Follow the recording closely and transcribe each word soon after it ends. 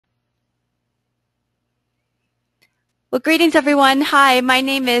Well, greetings everyone. Hi, my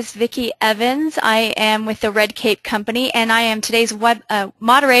name is Vickie Evans. I am with the Red Cape Company, and I am today's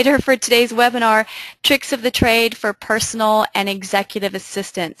moderator for today's webinar, Tricks of the Trade for Personal and Executive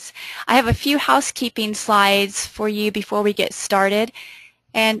Assistants. I have a few housekeeping slides for you before we get started.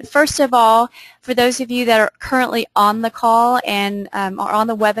 And first of all, for those of you that are currently on the call and are on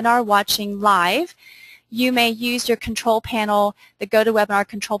the webinar watching live, you may use your control panel, the GoToWebinar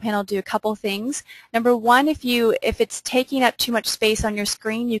control panel, to do a couple things. Number one, if it's taking up too much space on your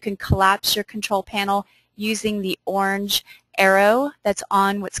screen, you can collapse your control panel using the orange arrow that's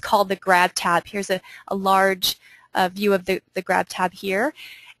on what's called the grab tab. Here's a large view of the grab tab here.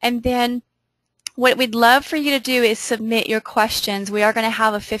 And then what we'd love for you to do is submit your questions. We are going to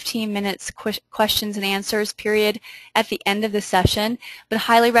have a 15 minutes questions and answers period at the end of the session, but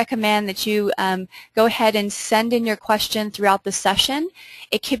highly recommend that you go ahead and send in your question throughout the session.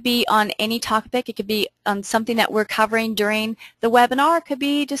 It could be on any topic. It could be on something that we're covering during the webinar. It could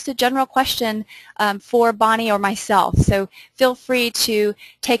be just a general question for Bonnie or myself. So feel free to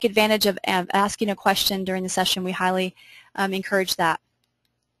take advantage of asking a question during the session. We highly encourage that.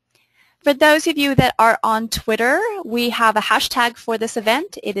 For those of you that are on Twitter, we have a hashtag for this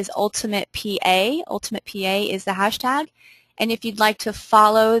event. It is UltimatePA. UltimatePA is the hashtag. And if you'd like to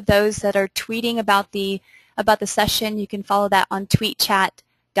follow those that are tweeting about the session, you can follow that on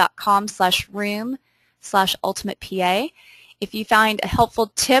tweetchat.com/room/UltimatePA. If you find a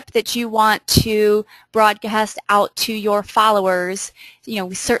helpful tip that you want to broadcast out to your followers,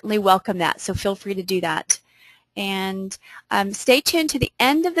 we certainly welcome that. So feel free to do that. And stay tuned to the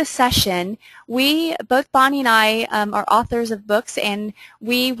end of the session. Both Bonnie and I are authors of books, and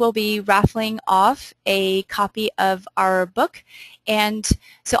we will be raffling off a copy of our book. And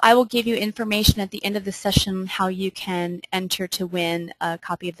so I will give you information at the end of the session how you can enter to win a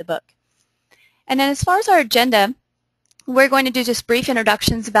copy of the book. And then as far as our agenda, we're going to do just brief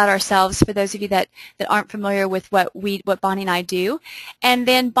introductions about ourselves for those of you that aren't familiar with what Bonnie and I do. And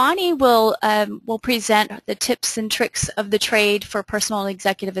then Bonnie will present the tips and tricks of the trade for personal and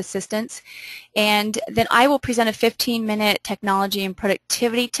executive assistants. And then I will present a 15-minute technology and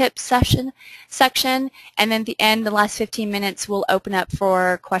productivity tips section. And then at the end, the last 15 minutes, we'll open up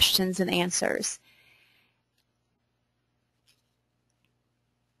for questions and answers.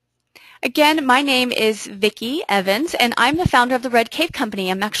 Again, my name is Vickie Evans, and I'm the founder of the Red Cape Company.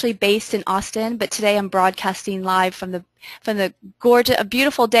 I'm actually based in Austin, but today I'm broadcasting live from the gorgeous, a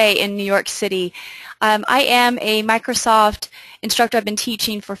beautiful day in New York City. I am a Microsoft instructor. I've been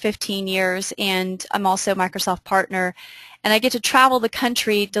teaching for 15 years, and I'm also a Microsoft partner. And I get to travel the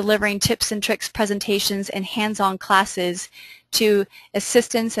country delivering tips and tricks presentations and hands-on classes to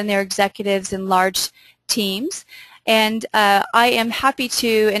assistants and their executives in large teams. And I am happy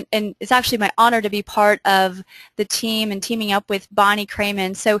to, and it's actually my honor to be part of the team and teaming up with Bonnie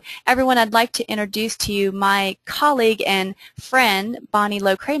Low-Kramen. So everyone, I'd like to introduce to you my colleague and friend, Bonnie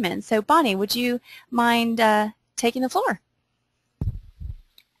Low-Kramen. So Bonnie, would you mind taking the floor?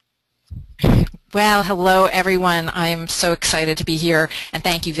 Well, hello everyone. I'm so excited to be here, and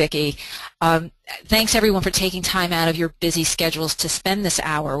thank you, Vickie. Thanks everyone for taking time out of your busy schedules to spend this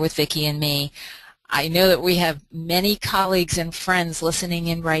hour with Vickie and me. I know that we have many colleagues and friends listening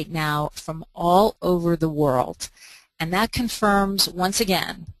in right now from all over the world, and that confirms once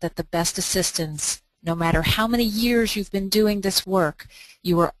again that the best assistants, no matter how many years you've been doing this work,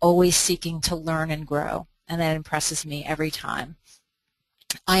 you are always seeking to learn and grow, and that impresses me every time.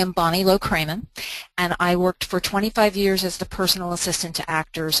 I am Bonnie Low-Kramen, and I worked for 25 years as the personal assistant to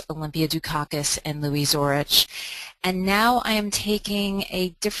actors Olympia Dukakis and Louis Zorich. And now I am taking a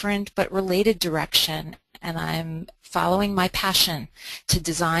different but related direction, and I'm following my passion to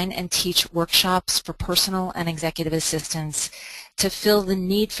design and teach workshops for personal and executive assistants to fill the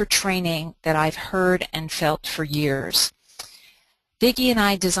need for training that I've heard and felt for years. Vickie and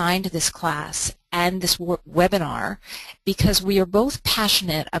I designed this class and this webinar because we are both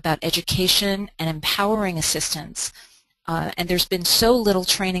passionate about education and empowering assistants, and there's been so little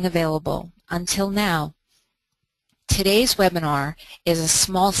training available until now. Today's webinar is a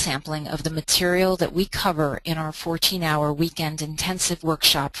small sampling of the material that we cover in our 14-hour weekend intensive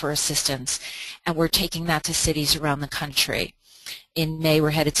workshop for assistants, and we're taking that to cities around the country. In May,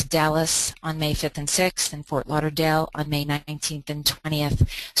 we're headed to Dallas on May 5th and 6th, and Fort Lauderdale on May 19th and 20th,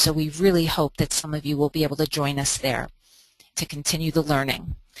 so we really hope that some of you will be able to join us there to continue the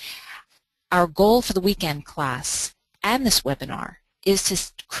learning. Our goal for the weekend class and this webinar is to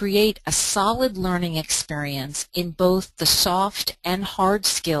create a solid learning experience in both the soft and hard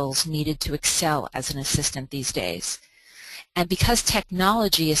skills needed to excel as an assistant these days. And because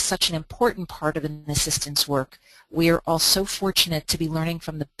technology is such an important part of an assistant's work, we are all so fortunate to be learning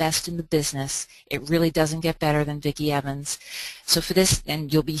from the best in the business. It really doesn't get better than Vickie Evans. So for this,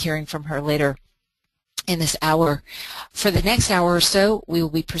 and you'll be hearing from her later in this hour, for the next hour or so, we will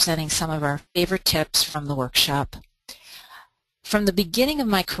be presenting some of our favorite tips from the workshop. From the beginning of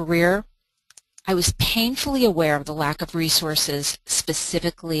my career, I was painfully aware of the lack of resources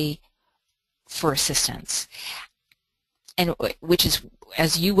specifically for assistants, and which is,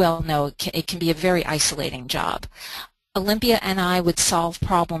 as you well know, it can be a very isolating job. Olympia and I would solve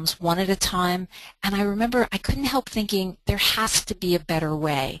problems one at a time, and I remember I couldn't help thinking there has to be a better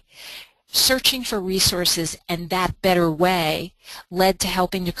way. Searching for resources and that better way led to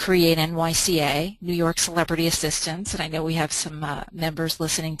helping to create NYCA, New York Celebrity Assistants, and I know we have some members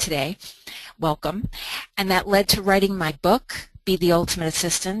listening today. Welcome. And that led to writing my book, Be the Ultimate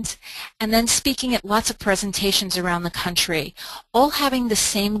Assistant, and then speaking at lots of presentations around the country, all having the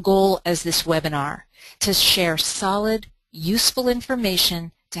same goal as this webinar, to share solid, useful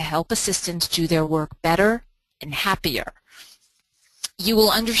information to help assistants do their work better and happier. You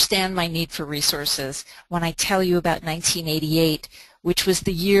will understand my need for resources when I tell you about 1988, which was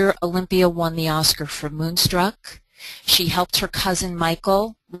the year Olympia won the Oscar for Moonstruck. She helped her cousin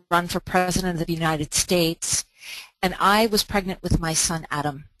Michael run for President of the United States, and I was pregnant with my son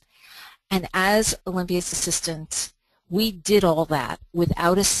Adam. And as Olympia's assistant, we did all that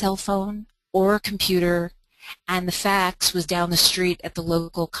without a cell phone or a computer, and the fax was down the street at the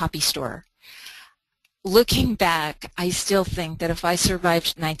local copy store. Looking back, I still think that if I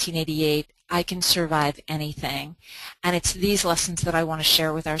survived 1988, I can survive anything. And it's these lessons that I want to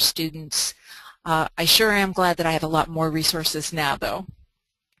share with our students. I sure am glad that I have a lot more resources now, though.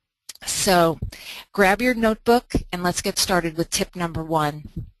 So grab your notebook and let's get started with tip number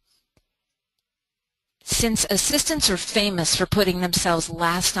 1. Since assistants are famous for putting themselves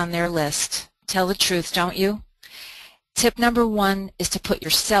last on their list, tell the truth, don't you? Tip number 1 is to put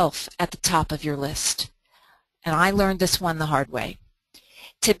yourself at the top of your list. And I learned this one the hard way.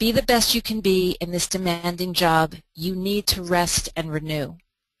 To be the best you can be in this demanding job, you need to rest and renew.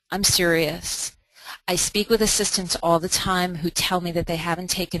 I'm serious. I speak with assistants all the time who tell me that they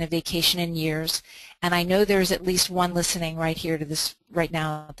haven't taken a vacation in years, and I know there's at least one listening right here to this right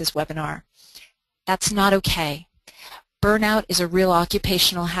now at this webinar. That's not okay. Burnout is a real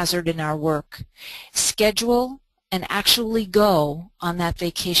occupational hazard in our work. Schedule and actually go on that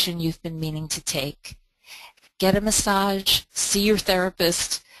vacation you've been meaning to take. Get a massage, see your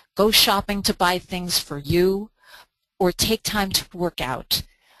therapist, go shopping to buy things for you, or take time to work out.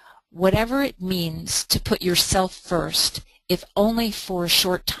 Whatever it means to put yourself first, if only for a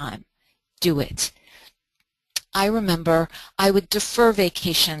short time, do it. I remember I would defer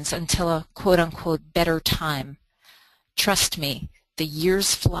vacations until a quote-unquote better time. Trust me, the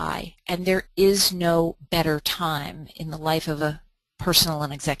years fly, and there is no better time in the life of a personal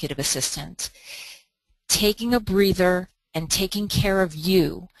and executive assistant. Taking a breather and taking care of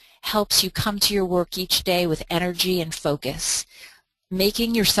you helps you come to your work each day with energy and focus.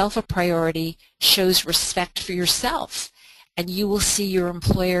 Making yourself a priority shows respect for yourself, and you will see your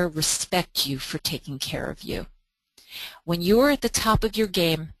employer respect you for taking care of you. When you are at the top of your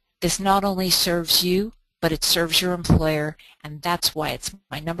game, this not only serves you, but it serves your employer, and that's why it's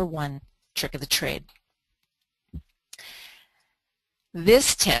my number 1 trick of the trade.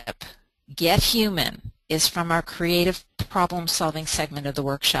 This tip, get human, is from our creative problem-solving segment of the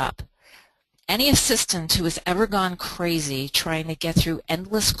workshop. Any assistant who has ever gone crazy trying to get through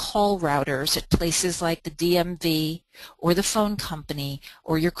endless call routers at places like the DMV or the phone company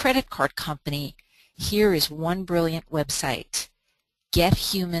or your credit card company, here is one brilliant website,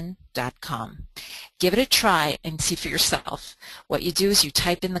 gethuman.com. Give it a try and see for yourself. What you do is you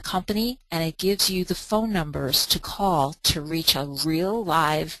type in the company and it gives you the phone numbers to call to reach a real,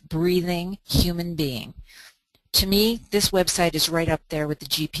 live, breathing human being. To me, this website is right up there with the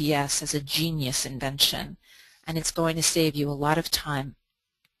GPS as a genius invention, and it's going to save you a lot of time.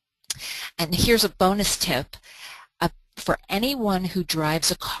 And here's a bonus tip. For anyone who drives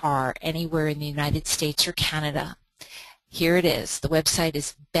a car anywhere in the United States or Canada, here it is. The website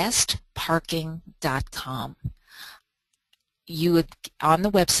is bestparking.com. On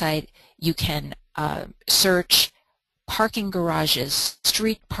the website, you can search parking garages,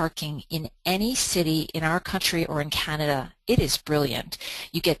 street parking in any city in our country or in Canada. It is brilliant.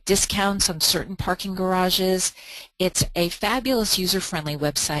 You get discounts on certain parking garages. It's a fabulous user-friendly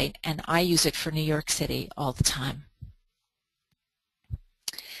website, and I use it for New York City all the time.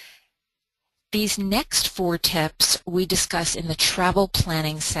 These next 4 tips we discuss in the travel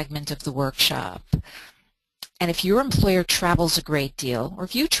planning segment of the workshop. And if your employer travels a great deal, or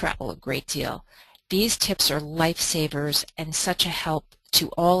if you travel a great deal, these tips are lifesavers and such a help to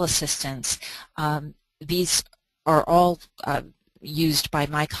all assistants. These are all used by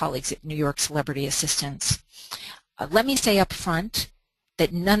my colleagues at New York Celebrity Assistants. Let me say up front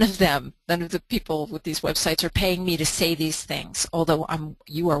that none of the people with these websites are paying me to say these things, although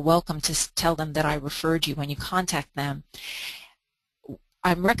you are welcome to tell them that I referred you when you contact them.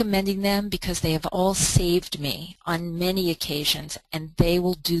 I'm recommending them because they have all saved me on many occasions, and they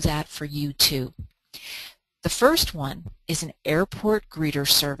will do that for you too. The first one is an airport greeter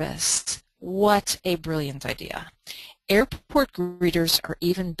service. What a brilliant idea. Airport greeters are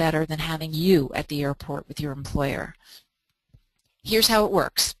even better than having you at the airport with your employer. Here's how it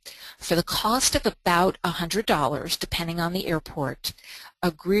works. For the cost of about $100, depending on the airport,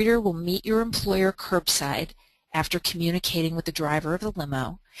 a greeter will meet your employer curbside after communicating with the driver of the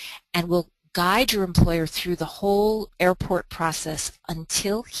limo and will guide your employer through the whole airport process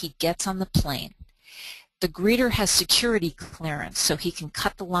until he gets on the plane. The greeter has security clearance, so he can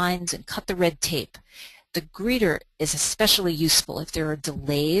cut the lines and cut the red tape. The greeter is especially useful if there are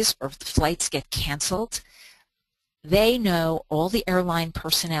delays or if the flights get canceled. They know all the airline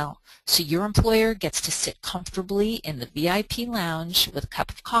personnel, so your employer gets to sit comfortably in the VIP lounge with a cup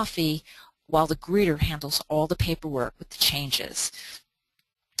of coffee while the greeter handles all the paperwork with the changes.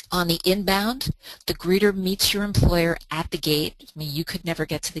 On the inbound, the greeter meets your employer at the gate. I mean, you could never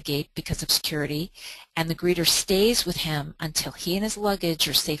get to the gate because of security, and the greeter stays with him until he and his luggage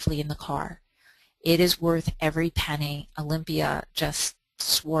are safely in the car. It is worth every penny. Olympia just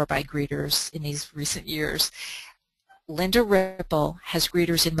swore by greeters in these recent years. Linda Ripple has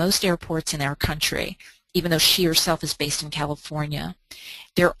greeters in most airports in our country, even though she herself is based in California.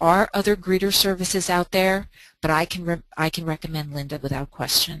 There are other greeter services out there, but I can recommend Linda without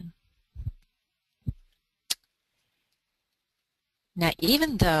question. Now,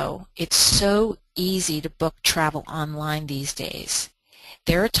 even though it's so easy to book travel online these days,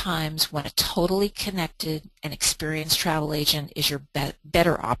 there are times when a totally connected and experienced travel agent is your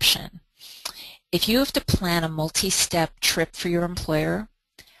better option. If you have to plan a multi-step trip for your employer,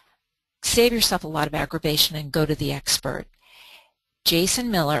 save yourself a lot of aggravation and go to the expert. Jason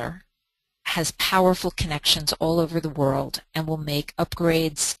Miller has powerful connections all over the world and will make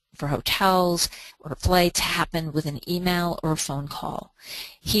upgrades for hotels or flights happen with an email or a phone call.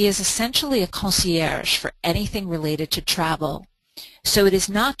 He is essentially a concierge for anything related to travel. So it is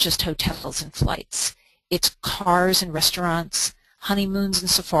not just hotels and flights. It's cars and restaurants, honeymoons and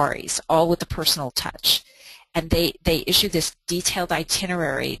safaris, all with a personal touch. And they issue this detailed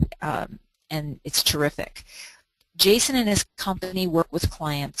itinerary, and it's terrific. Jason and his company work with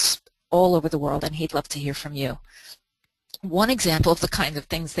clients all over the world, and he'd love to hear from you. One example of the kind of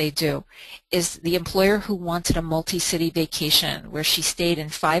things they do is the employer who wanted a multi-city vacation where she stayed in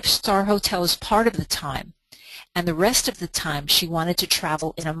 5-star hotels part of the time, and the rest of the time she wanted to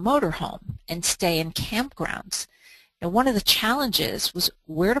travel in a motorhome and stay in campgrounds. Now, one of the challenges was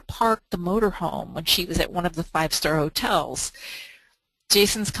where to park the motorhome when she was at one of the 5-star hotels.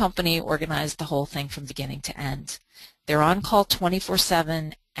 Jason's company organized the whole thing from beginning to end. They're on call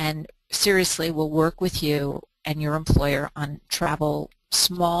 24/7 and seriously will work with you and your employer on travel,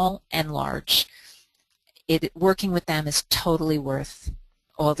 small and large. Working with them is totally worth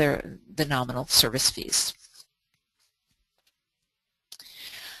all the nominal service fees.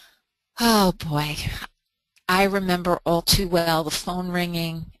 Oh boy, I remember all too well the phone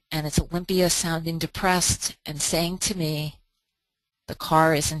ringing and it's Olympia sounding depressed and saying to me, "The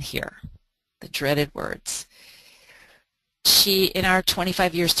car isn't here," the dreaded words. In our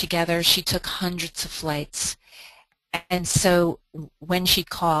 25 years together, she took hundreds of flights. And so when she'd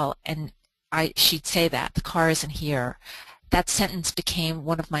call and she'd say that, "The car isn't here," that sentence became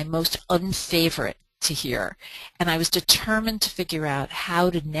one of my most unfavorite to hear. And I was determined to figure out how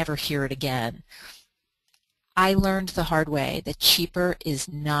to never hear it again. I learned the hard way that cheaper is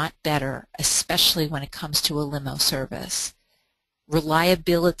not better, especially when it comes to a limo service.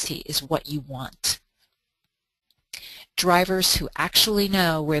 Reliability is what you want. Drivers who actually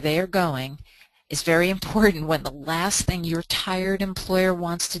know where they are going is very important when the last thing your tired employer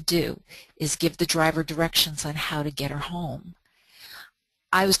wants to do is give the driver directions on how to get her home.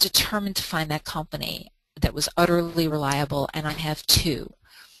 I was determined to find that company that was utterly reliable, and I have two.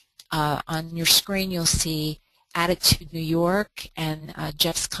 On your screen you'll see Attitude New York, and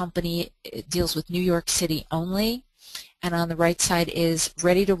Jeff's company deals with New York City only, and on the right side is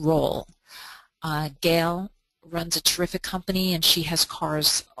Ready to Roll. Gail runs a terrific company, and she has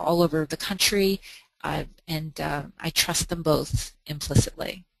cars all over the country, and I trust them both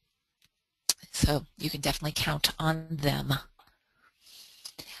implicitly. So you can definitely count on them.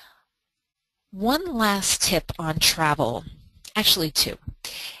 One last tip on travel, actually two.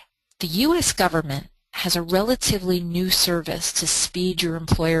 The U.S. government has a relatively new service to speed your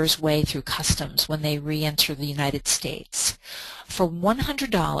employer's way through customs when they re-enter the United States. For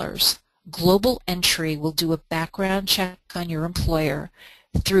 $100, Global Entry will do a background check on your employer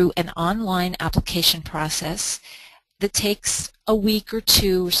through an online application process that takes a week or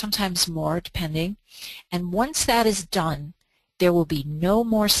two, or sometimes more, depending. And once that is done, there will be no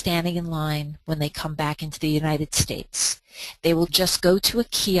more standing in line when they come back into the United States. They will just go to a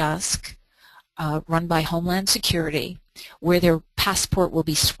kiosk run by Homeland Security where their passport will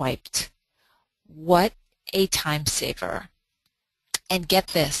be swiped. What a time saver. And get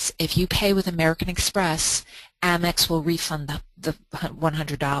this, if you pay with American Express, Amex will refund the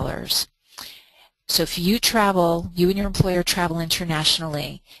 $100. So if you travel, you and your employer travel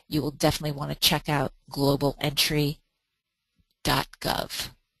internationally, you will definitely want to check out globalentry.gov.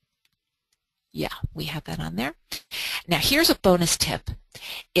 Yeah, we have that on there. Now here's a bonus tip.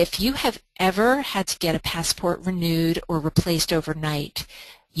 If you have ever had to get a passport renewed or replaced overnight,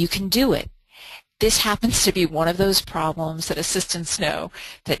 you can do it. This happens to be one of those problems that assistants know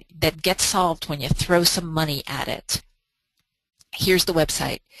that gets solved when you throw some money at it. Here's the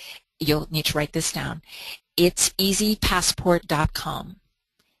website. You'll need to write this down. It's easypassport.com.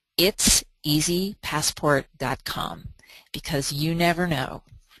 It's easypassport.com, because you never know.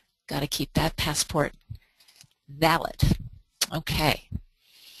 Got to keep that passport valid. Okay.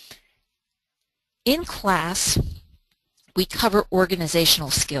 In class, we cover organizational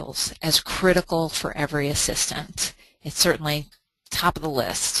skills as critical for every assistant. It's certainly top of the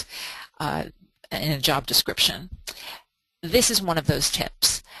list in a job description. This is one of those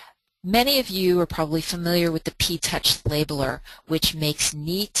tips. Many of you are probably familiar with the P-Touch labeler, which makes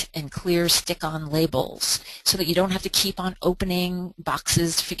neat and clear stick-on labels so that you don't have to keep on opening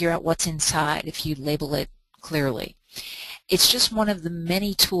boxes to figure out what's inside if you label it clearly. It's just one of the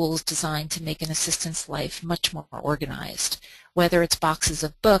many tools designed to make an assistant's life much more organized, whether it's boxes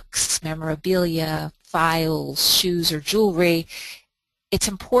of books, memorabilia, files, shoes, or jewelry. It's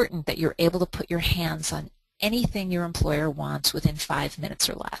important that you're able to put your hands on anything your employer wants within 5 minutes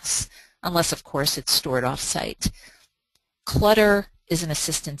or less, unless, of course, it's stored off-site. Clutter is an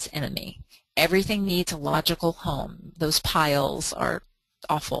assistant's enemy. Everything needs a logical home. Those piles are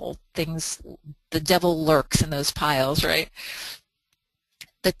awful things. The devil lurks in those piles, right?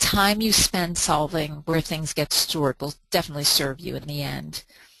 The time you spend solving where things get stored will definitely serve you in the end.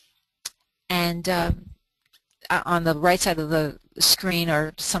 And on the right side of the screen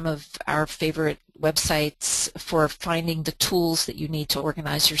are some of our favorite websites for finding the tools that you need to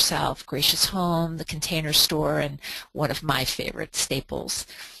organize yourself. Gracious Home, the Container Store, and one of my favorite staples.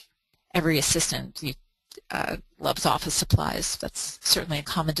 Every assistant loves office supplies. That's certainly a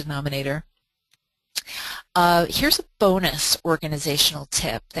common denominator. Here's a bonus organizational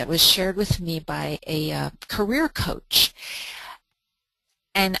tip that was shared with me by a career coach.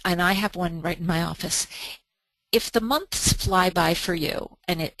 And I have one right in my office. If the months fly by for you,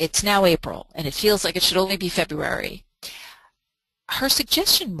 and it's now April, and it feels like it should only be February, her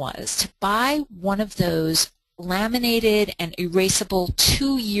suggestion was to buy one of those laminated and erasable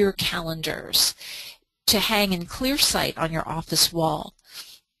 2-year calendars to hang in clear sight on your office wall.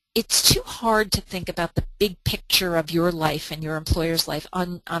 It's too hard to think about the big picture of your life and your employer's life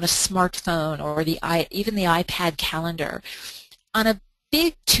on a smartphone or even the iPad calendar. On a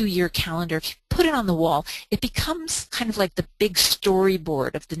big 2-year calendar, if you put it on the wall, it becomes kind of like the big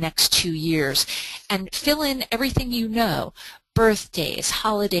storyboard of the next 2 years, and fill in everything you know, birthdays,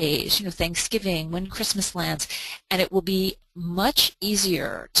 holidays, Thanksgiving, when Christmas lands, and it will be much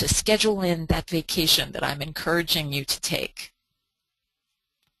easier to schedule in that vacation that I'm encouraging you to take.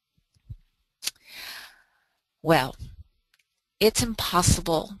 Well, it's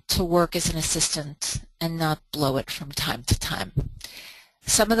impossible to work as an assistant and not blow it from time to time.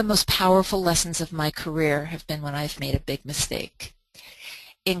 Some of the most powerful lessons of my career have been when I've made a big mistake.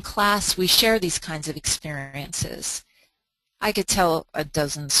 In class, we share these kinds of experiences. I could tell a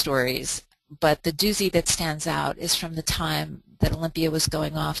dozen stories, but the doozy that stands out is from the time that Olympia was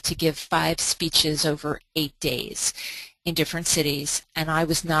going off to give 5 speeches over 8 days in different cities, and I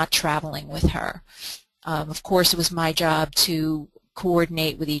was not traveling with her. Of course, it was my job to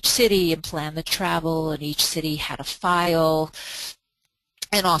coordinate with each city and plan the travel, and each city had a file,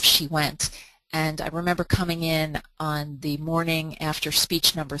 and off she went. And I remember coming in on the morning after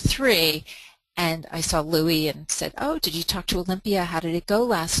speech number 3, and I saw Louis and said, "Oh, did you talk to Olympia? How did it go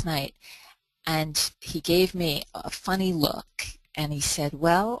last night?" And he gave me a funny look, and he said,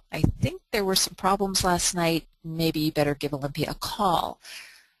 well, I think there were some problems last night. Maybe you better give Olympia a call.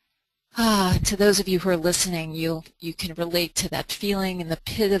 To those of you who are listening, you can relate to that feeling in the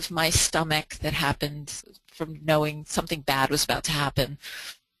pit of my stomach that happened from knowing something bad was about to happen.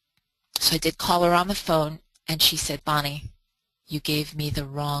 So I did call her on the phone, and she said, Bonnie, you gave me the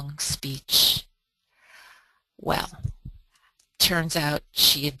wrong speech. Well, turns out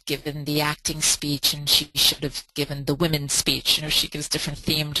she had given the acting speech, and she should have given the women's speech. You know, she gives different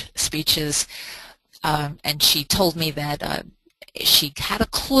themed speeches, and she told me that she had a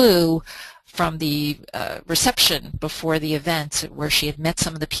clue from the reception before the event where she had met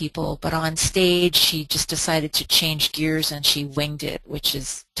some of the people, but on stage she just decided to change gears and she winged it, which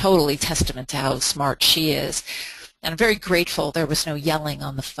is totally testament to how smart she is. And I'm very grateful there was no yelling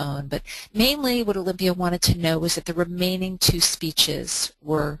on the phone, but mainly what Olympia wanted to know was that the remaining 2 speeches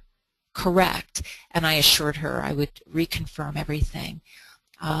were correct, and I assured her I would reconfirm everything.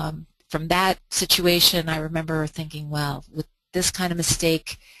 From that situation, I remember thinking, well, with this kind of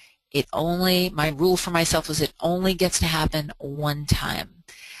mistake, my rule for myself was it only gets to happen one time.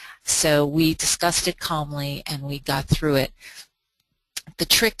 So we discussed it calmly and we got through it. The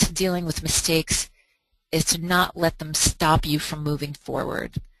trick to dealing with mistakes is to not let them stop you from moving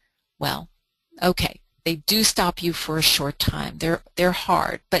forward. Well, okay, they do stop you for a short time. They're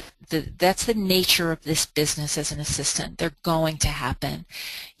hard, but that's the nature of this business as an assistant. They're going to happen.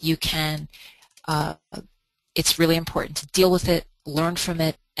 You can, it's really important to deal with it, learn from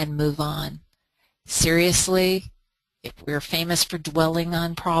it, and move on. Seriously, if we're famous for dwelling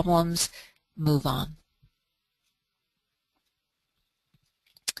on problems, move on.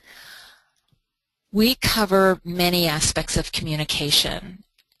 We cover many aspects of communication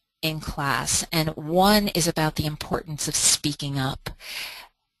in class, and one is about the importance of speaking up.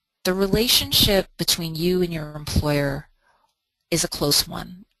 The relationship between you and your employer is a close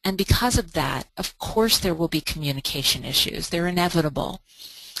one, and because of that, of course there will be communication issues. They're inevitable.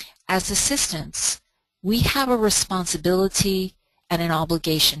 As assistants, we have a responsibility and an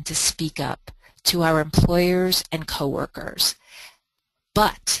obligation to speak up to our employers and coworkers.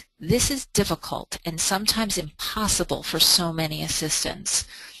 But this is difficult and sometimes impossible for so many assistants.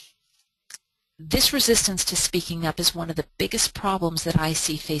 This resistance to speaking up is one of the biggest problems that I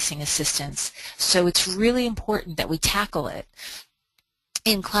see facing assistants, so it's really important that we tackle it.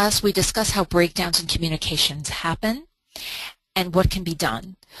 In class, we discuss how breakdowns in communications happen and what can be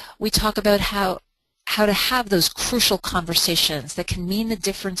done. We talk about how to have those crucial conversations that can mean the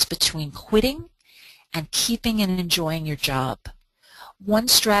difference between quitting and keeping and enjoying your job. One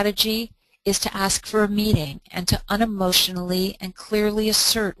strategy is to ask for a meeting and to unemotionally and clearly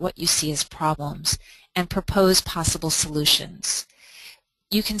assert what you see as problems and propose possible solutions.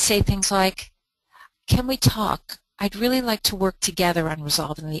 You can say things like, can we talk? I'd really like to work together on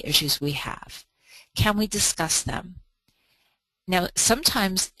resolving the issues we have. Can we discuss them? Now,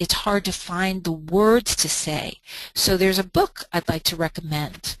 sometimes it's hard to find the words to say, so there's a book I'd like to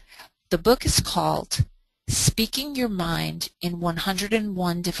recommend. The book is called Speaking Your Mind in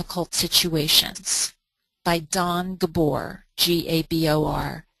 101 Difficult Situations by Don Gabor,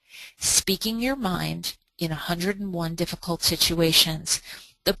 G-A-B-O-R. Speaking Your Mind in 101 Difficult Situations.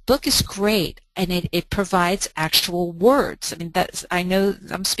 The book is great, and it provides actual words. I mean, I know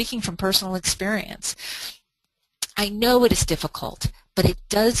I'm speaking from personal experience. I know it is difficult, but it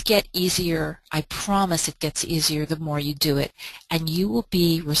does get easier. I promise it gets easier the more you do it, and you will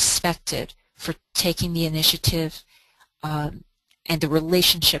be respected for taking the initiative, and the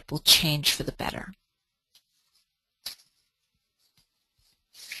relationship will change for the better.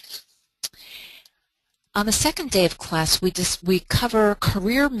 On the second day of class, we cover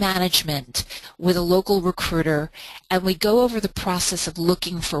career management with a local recruiter, and we go over the process of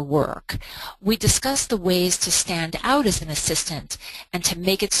looking for work. We discuss the ways to stand out as an assistant and to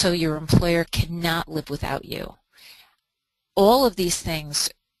make it so your employer cannot live without you. All of these things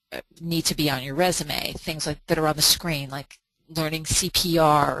need to be on your resume, things like that are on the screen, like learning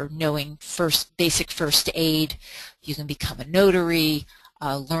CPR or knowing basic first aid. You can become a notary,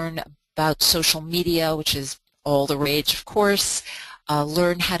 learn about social media, which is all the rage, of course,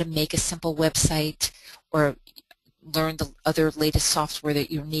 learn how to make a simple website, or learn the other latest software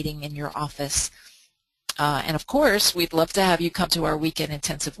that you're needing in your office. And of course, we'd love to have you come to our weekend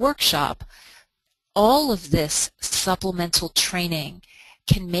intensive workshop. All of this supplemental training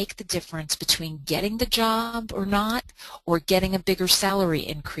can make the difference between getting the job or not, or getting a bigger salary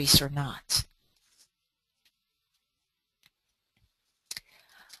increase or not.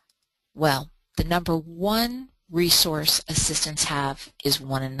 Well, the number one resource assistants have is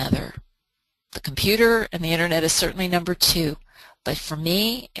one another. The computer and the internet is certainly number two, But for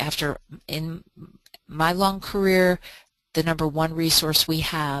me, in my long career, the number one resource we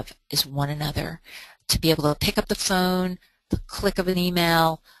have is one another. To be able to pick up the phone, the click of an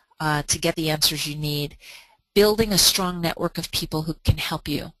email, to get the answers you need. Building a strong network of people who can help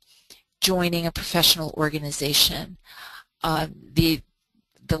you. Joining a professional organization. The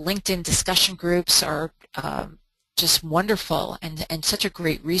LinkedIn discussion groups are just wonderful and such a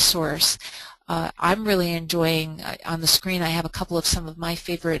great resource. I'm really enjoying, on the screen I have a couple of some of my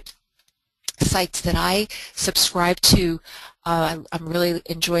favorite sites that I subscribe to. I'm really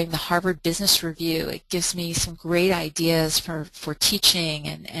enjoying the Harvard Business Review. It gives me some great ideas for teaching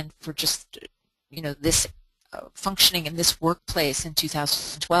and for just, this functioning in this workplace in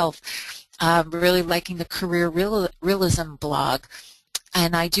 2012. Really liking the Career Realism blog.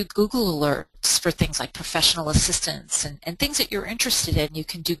 And I do Google alerts for things like professional assistance and things that you're interested in. You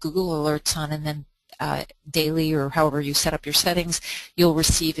can do Google alerts on, and then daily or however you set up your settings, you'll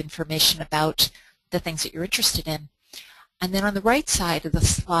receive information about the things that you're interested in. And then on the right side of the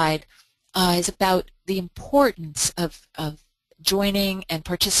slide is about the importance of joining and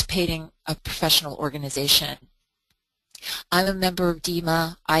participating a professional organization. I'm a member of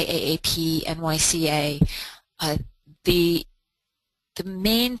DEMA, IAAP, NYCA. The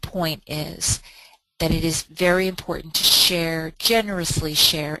main point is that it is very important to generously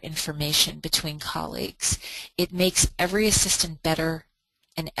share information between colleagues. It makes every assistant better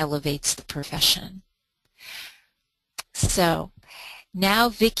and elevates the profession. So now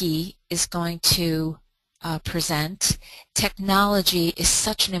Vickie is going to present. Technology is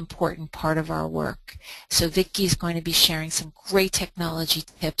such an important part of our work. So Vickie is going to be sharing some great technology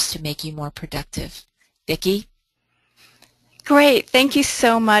tips to make you more productive. Vickie? Great. Thank you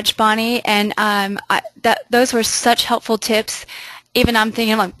so much, Bonnie. And those were such helpful tips. Even I'm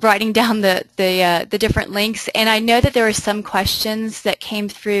thinking, I'm writing down the different links. And I know that there were some questions that came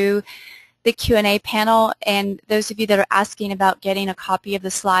through the Q&A panel. And those of you that are asking about getting a copy of the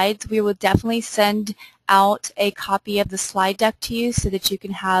slides, we will definitely send out a copy of the slide deck to you so that you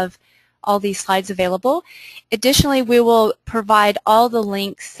can have all these slides available. Additionally, we will provide all the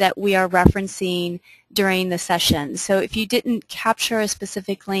links that we are referencing during the session. So if you didn't capture a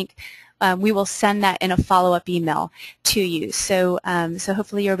specific link, we will send that in a follow-up email to you. So so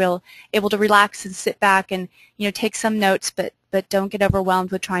hopefully you're able to relax and sit back and take some notes, but don't get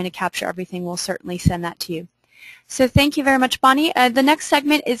overwhelmed with trying to capture everything. We'll certainly send that to you. So thank you very much, Bonnie. The next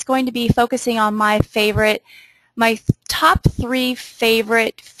segment is going to be focusing on my top 3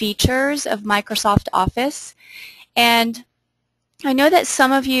 favorite features of Microsoft Office. And I know that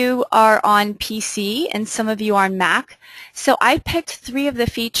some of you are on PC and some of you are on Mac. So I picked 3 of the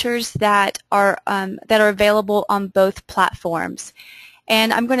features that are available on both platforms.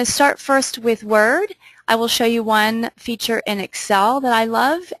 And I'm going to start first with Word. I will show you one feature in Excel that I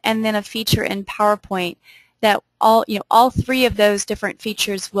love, and then a feature in PowerPoint that all 3 of those different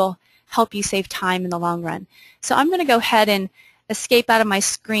features will help you save time in the long run. So I'm going to go ahead and escape out of my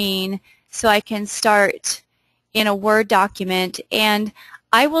screen so I can start in a Word document, and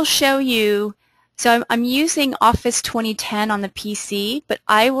I will show you. So I'm using Office 2010 on the PC, but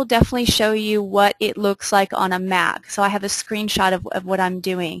I will definitely show you what it looks like on a Mac. So I have a screenshot of what I'm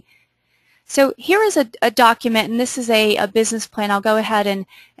doing. So here is a document, and this is a business plan. I'll go ahead and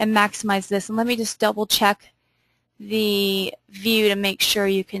maximize this, and let me just double check the view to make sure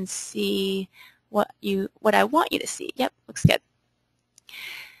you can see what I want you to see. Yep, looks good.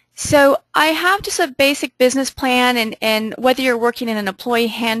 So I have just a basic business plan, and whether you're working in an employee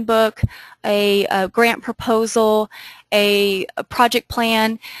handbook, a grant proposal, a project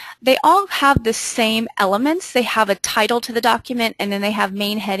plan, they all have the same elements. They have a title to the document, and then they have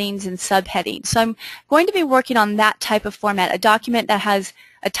main headings and subheadings. So I'm going to be working on that type of format, a document that has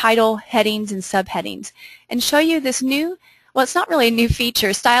a title, headings, and subheadings, and show you this new, well, it's not really a new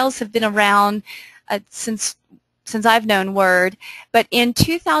feature. Styles have been around since I've known Word, but in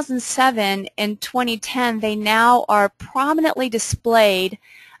 2007 and 2010, they now are prominently displayed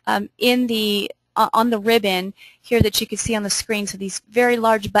on the ribbon here that you can see on the screen. So these very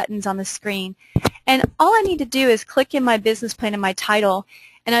large buttons on the screen, and all I need to do is click in my business plan and my title,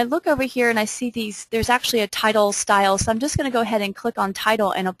 and I look over here and I see there's actually a title style. So I'm just going to go ahead and click on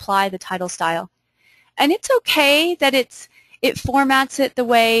title and apply the title style. And it's okay that it formats it the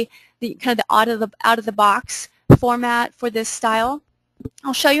way kind of the out of the box format for this style.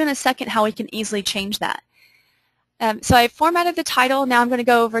 I'll show you in a second how we can easily change that. So I formatted the title. Now I'm going to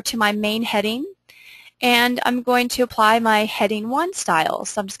go over to my main heading, and I'm going to apply my heading 1 style.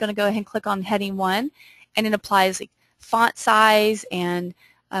 So I'm just going to go ahead and click on heading 1, and it applies like font size and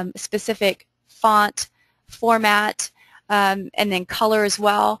specific font format, and then color as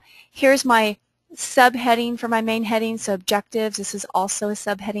well. Here's my subheading for my main heading, so objectives. This is also a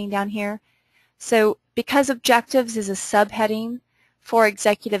subheading down here. So because objectives is a subheading for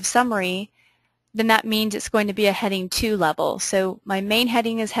executive summary, then that means it's going to be a heading 2 level. So my main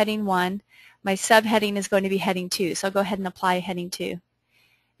heading is heading 1. My subheading is going to be heading 2. So I'll go ahead and apply heading 2.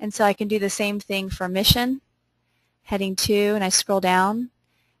 And so I can do the same thing for mission, heading 2, and I scroll down.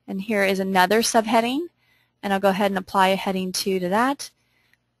 And here is another subheading, and I'll go ahead and apply a heading 2 to that.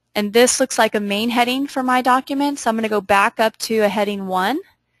 And this looks like a main heading for my document, so I'm going to go back up to a heading 1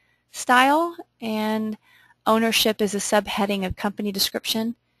 style, and ownership is a subheading of company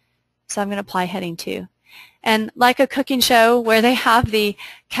description. So I'm going to apply heading 2. And like a cooking show where they have the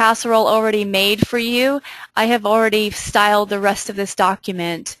casserole already made for you, I have already styled the rest of this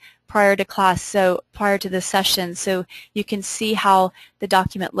document prior to class, so prior to the session, so you can see how the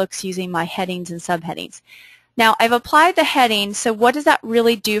document looks using my headings and subheadings. Now I've applied the heading, so what does that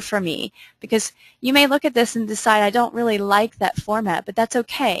really do for me? Because you may look at this and decide I don't really like that format, but that's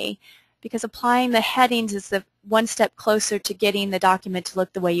okay, because applying the headings is the one step closer to getting the document to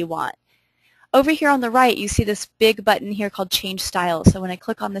look the way you want. Over here on the right, you see this big button here called Change Style. So when I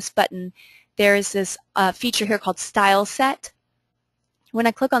click on this button, there is this feature here called Style Set. When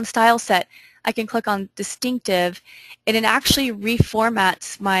I click on Style Set, I can click on Distinctive, and it actually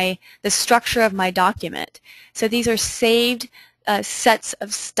reformats the structure of my document. So these are saved sets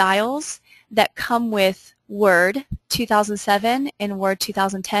of styles that come with Word 2007 and Word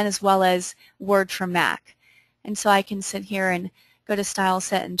 2010, as well as Word for Mac. And so I can sit here and go to Style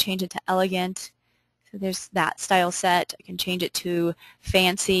Set and change it to Elegant. So there's that style set. I can change it to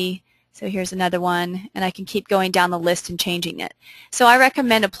Fancy. So here's another one, and I can keep going down the list and changing it. So I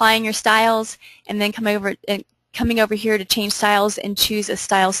recommend applying your styles and then coming over here to change styles and choose a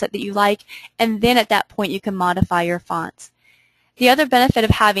style set that you like, and then at that point you can modify your fonts. The other benefit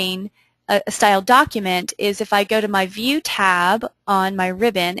of having a style document is if I go to my View tab on my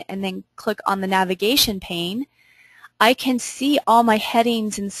ribbon and then click on the navigation pane, I can see all my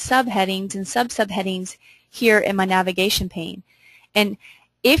headings and subheadings and sub-subheadings here in my navigation pane. And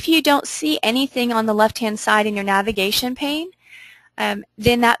if you don't see anything on the left-hand side in your navigation pane,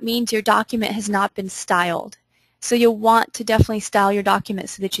 then that means your document has not been styled. So you'll want to definitely style your document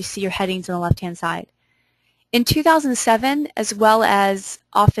so that you see your headings on the left-hand side. In 2007, as well as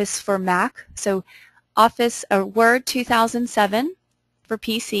Office for Mac, so Word 2007 for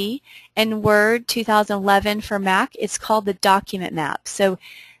PC and Word 2011 for Mac, it's called the document map. So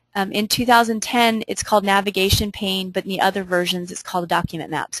in 2010, it's called navigation pane, but in the other versions, it's called a document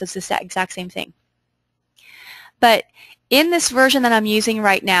map. So it's the exact same thing. But in this version that I'm using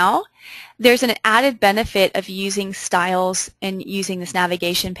right now, there's an added benefit of using styles and using this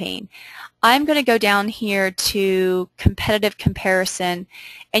navigation pane. I'm going to go down here to competitive comparison,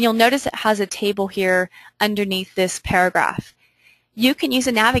 and you'll notice it has a table here underneath this paragraph. You can use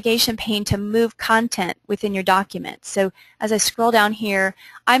a navigation pane to move content within your document. So as I scroll down here,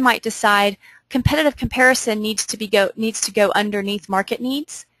 I might decide competitive comparison needs to go underneath market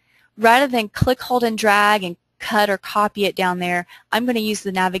needs. Rather than click, hold, and drag and cut or copy it down there, I'm going to use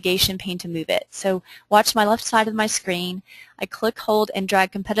the navigation pane to move it. So watch my left side of my screen. I click, hold, and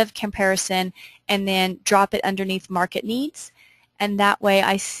drag competitive comparison and then drop it underneath market needs. And that way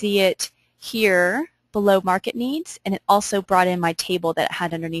I see it here below market needs, and it also brought in my table that it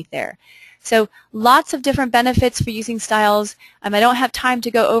had underneath there. So lots of different benefits for using styles. I don't have time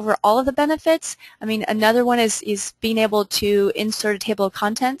to go over all of the benefits. Another one is being able to insert a table of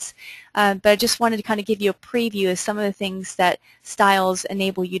contents, but I just wanted to kind of give you a preview of some of the things that styles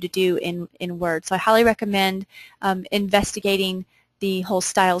enable you to do in Word. So I highly recommend investigating the whole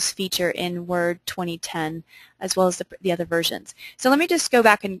styles feature in Word 2010 as well as the other versions. So let me just go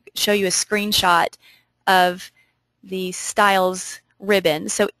back and show you a screenshot of the styles ribbon.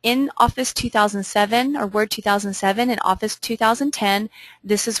 So in Office 2007 or Word 2007 and Office 2010,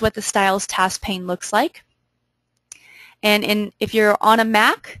 this is what the styles task pane looks like. And if you're on a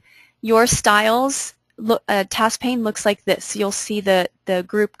Mac, your styles task pane looks like this. You'll see the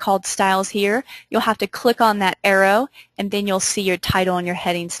group called styles here. You'll have to click on that arrow, and then you'll see your title and your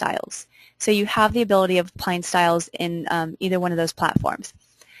heading styles. So you have the ability of applying styles in either one of those platforms.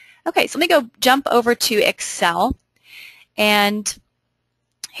 Okay, so let me jump over to Excel, and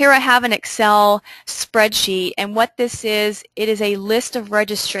here I have an Excel spreadsheet, and what this is, it is a list of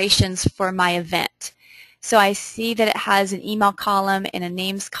registrations for my event. So I see that it has an email column and a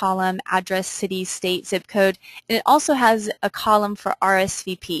names column, address, city, state, zip code, and it also has a column for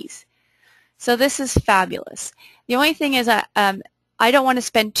RSVPs. So this is fabulous. The only thing is I don't want to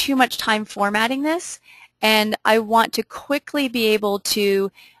spend too much time formatting this, and I want to quickly be able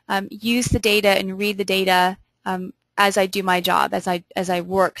to use the data and read the data as I do my job, as I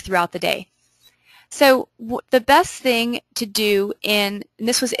work throughout the day. So the best thing to do and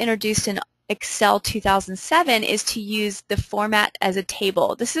this was introduced in Excel 2007, is to use the format as a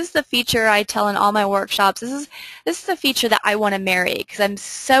table. This is the feature I tell in all my workshops. This is the feature that I want to marry because I'm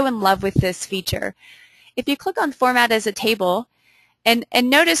so in love with this feature. If you click on format as a table, and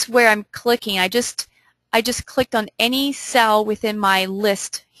notice where I'm clicking, I just clicked on any cell within my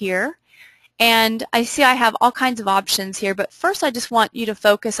list here, and I see I have all kinds of options here, but first I just want you to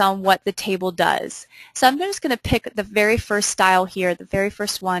focus on what the table does. So I'm just going to pick the very first style here, the very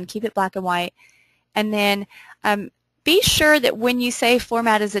first one, keep it black and white, and then be sure that when you say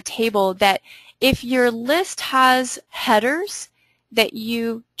format as a table, that if your list has headers, that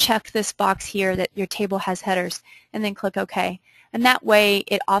you check this box here that your table has headers, and then click OK. And that way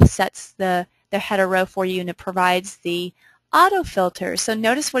it offsets the header row for you, and it provides the auto filters. So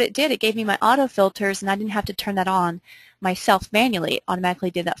notice what it did. It gave me my auto filters, and I didn't have to turn that on myself manually. It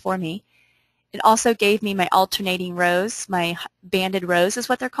automatically did that for me. It also gave me my alternating rows, my banded rows is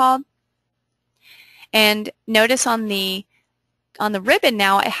what they're called. And notice on the ribbon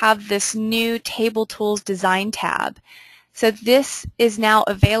now I have this new Table Tools Design tab. So this is now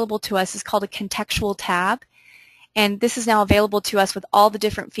available to us. It's called a contextual tab. And this is now available to us with all the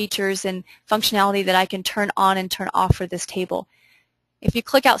different features and functionality that I can turn on and turn off for this table. If you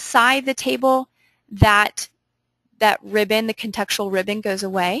click outside the table, that ribbon, the contextual ribbon, goes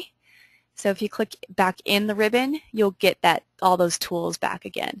away. So if you click back in the ribbon, you'll get all those tools back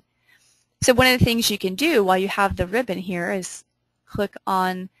again. So one of the things you can do while you have the ribbon here is click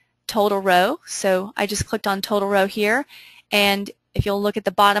on Total Row. So I just clicked on Total Row here, and if you'll look at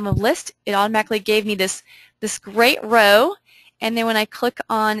the bottom of list, it automatically gave me this great row, and then when I click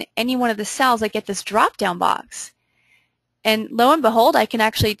on any one of the cells, I get this drop-down box. And lo and behold, I can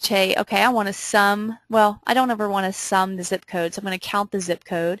actually say, okay, I want to sum, well, I don't ever want to sum the zip code, so I'm going to count the zip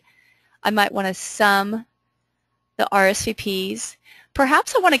code. I might want to sum the RSVPs.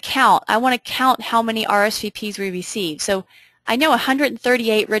 Perhaps I want to count. I want to count how many RSVPs we received. So I know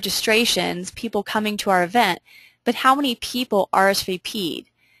 138 registrations, people coming to our event, but how many people RSVP'd?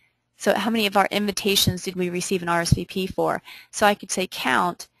 So how many of our invitations did we receive an RSVP for? So I could say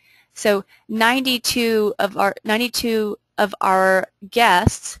count. So 92 of our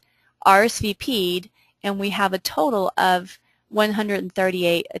guests RSVP'd, and we have a total of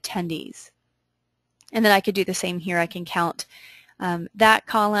 138 attendees. And then I could do the same here. I can count that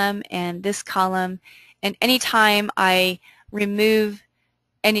column and this column. And anytime I remove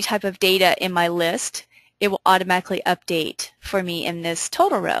any type of data in my list, it will automatically update for me in this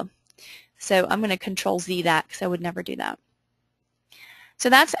total row. So I'm going to Control Z that because I would never do that. So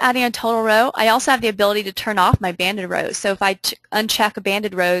that's adding a total row. I also have the ability to turn off my banded rows. So if I uncheck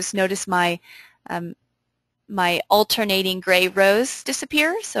banded rows, notice my alternating gray rows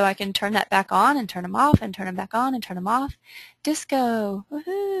disappear. So I can turn that back on and turn them off and turn them back on and turn them off. Disco,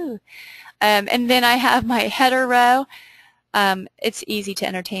 woohoo! And then I have my header row. It's easy to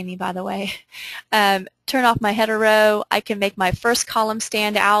entertain me, by the way. Turn off my header row. I can make my first column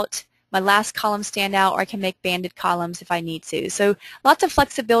stand out, my last column stand out, or I can make banded columns if I need to. So lots of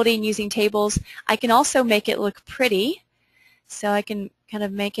flexibility in using tables. I can also make it look pretty. So I can kind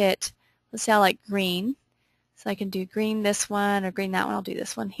of make it, let's say I like green. So I can do green this one or green that one. I'll do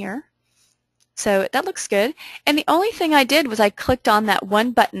this one here. So that looks good. And the only thing I did was I clicked on that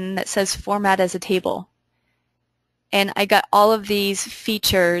one button that says Format as a Table. And I got all of these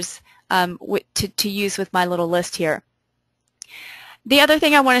features to use with my little list here. The other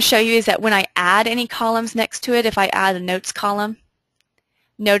thing I want to show you is that when I add any columns next to it, if I add a notes column,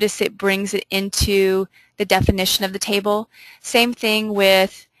 notice it brings it into the definition of the table. Same thing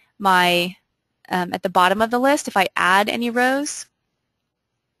with my, at the bottom of the list, if I add any rows.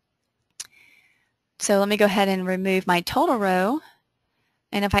 So let me go ahead and remove my total row.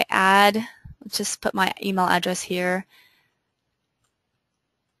 And if I add, let's just put my email address here.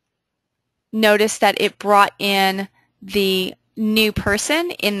 Notice that it brought in the new person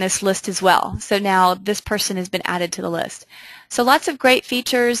in this list as well. So now this person has been added to the list. So lots of great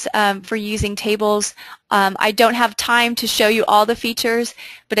features for using tables. I don't have time to show you all the features,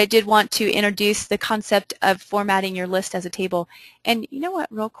 but I did want to introduce the concept of formatting your list as a table. And you know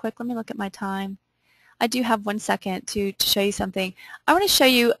what, real quick, let me look at my time. I do have 1 second to show you something. I want to show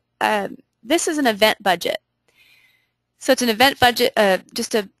you, this is an event budget. So it's an event budget,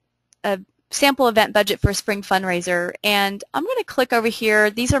 just a sample event budget for a spring fundraiser. And I'm going to click over here.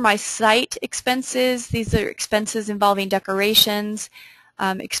 These are my site expenses. These are expenses involving decorations.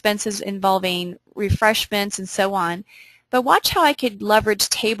 expenses involving refreshments and so on. But watch how I could leverage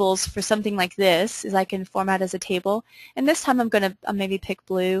tables for something like this, is I can format as a table. And this time I'm going to maybe pick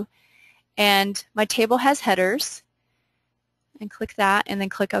blue. And my table has headers. And click that and then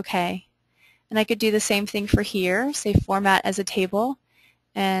click OK. And I could do the same thing for here, say format as a table,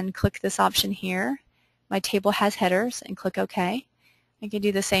 and click this option here. My table has headers and click OK. I can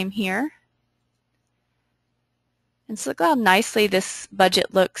do the same here. And so look how nicely this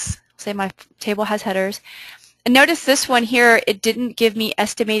budget looks. Say my table has headers. And notice this one here, it didn't give me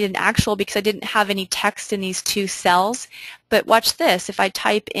estimated and actual because I didn't have any text in these two cells. But watch this. If I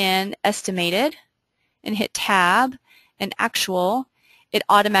type in estimated and hit tab and actual, it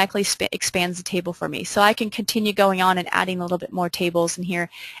automatically expands the table for me. So I can continue going on and adding a little bit more tables in here.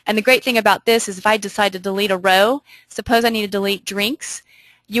 And the great thing about this is if I decide to delete a row, suppose I need to delete drinks,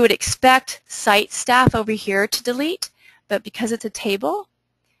 you would expect site staff over here to delete, but because it's a table,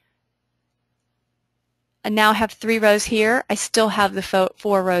 I now have 3 rows here, I still have the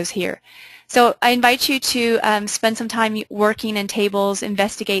 4 rows here. So I invite you to spend some time working in tables,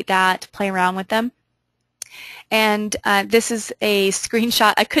 investigate that, play around with them. And this is a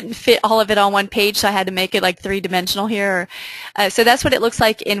screenshot. I couldn't fit all of it on one page, so I had to make it like 3-dimensional here. So that's what it looks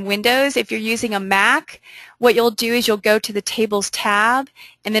like in Windows. If you're using a Mac, what you'll do is you'll go to the Tables tab,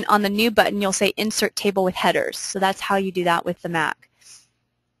 and then on the New button, you'll say Insert Table with Headers. So that's how you do that with the Mac.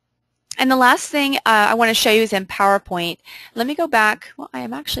 And the last thing I want to show you is in PowerPoint. Let me go back. Well, I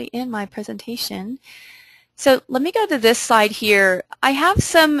am actually in my presentation. So let me go to this slide here. I have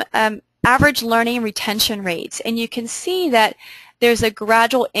some average learning retention rates, and you can see that there's a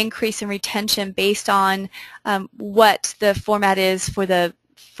gradual increase in retention based on what the format is for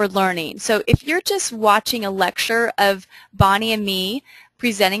learning. So if you're just watching a lecture of Bonnie and me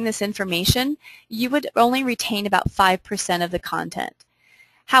presenting this information, you would only retain about 5% of the content.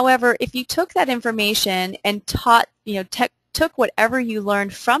 However, if you took that information and taught, took whatever you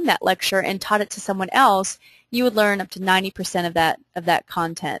learned from that lecture and taught it to someone else, you would learn up to 90% of that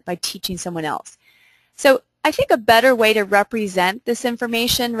content by teaching someone else. So I think a better way to represent this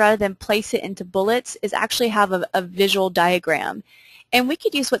information rather than place it into bullets is actually have a visual diagram. And we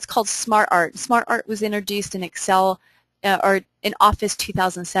could use what's called Smart Art. Smart Art was introduced in Excel or in Office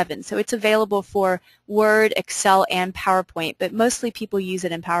 2007. So it's available for Word, Excel, and PowerPoint, but mostly people use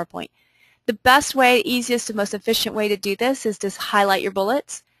it in PowerPoint. The best way, easiest, and most efficient way to do this is just highlight your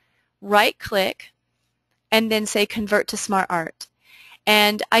bullets, right-click, and then say Convert to Smart Art.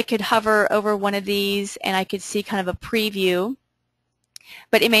 And I could hover over one of these, and I could see kind of a preview,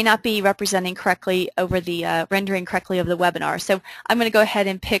 but it may not be representing correctly over the rendering correctly of the webinar. So I'm going to go ahead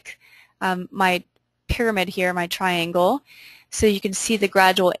and pick my pyramid here, my triangle, so you can see the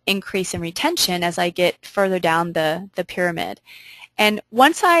gradual increase in retention as I get further down the pyramid. And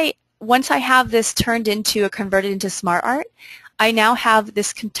once I have this turned into converted into Smart Art, I now have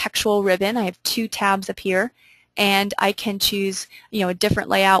this contextual ribbon. I have 2 tabs up here, and I can choose a different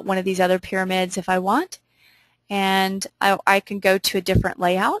layout, one of these other pyramids if I want, and I can go to a different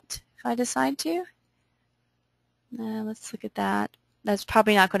layout if I decide to. Let's look at that. That's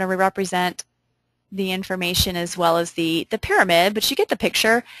probably not going to represent the information as well as the pyramid, but you get the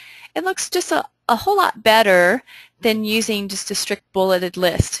picture. It looks just a whole lot better than using just a strict bulleted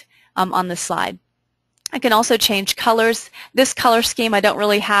list on the slide. I can also change colors. This color scheme, I don't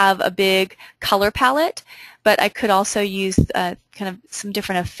really have a big color palette, but I could also use kind of some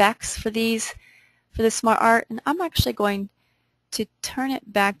different effects for the Smart Art. And I'm actually going to turn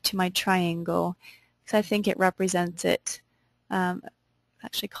it back to my triangle because I think it represents it.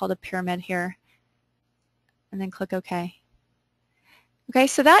 Actually called a pyramid here. And then click OK. Okay,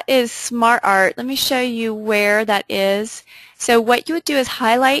 so that is Smart Art. Let me show you where that is. So what you would do is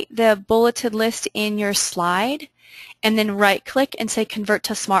highlight the bulleted list in your slide and then right-click and say Convert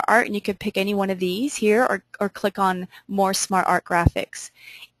to Smart Art, and you could pick any one of these here or click on More Smart Art Graphics.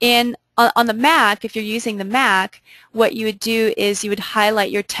 On the Mac, if you're using the Mac, what you would do is you would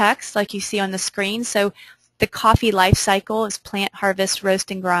highlight your text like you see on the screen. So the coffee life cycle is plant, harvest,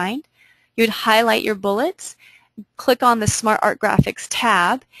 roast, and grind. You would highlight your bullets, click on the Smart Art Graphics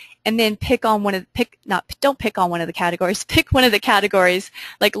tab, and then pick on don't pick on one of the categories, pick one of the categories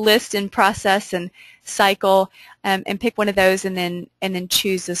like list and process and cycle, and pick one of those and then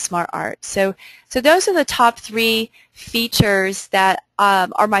choose the Smart Art. So those are the top 3 features that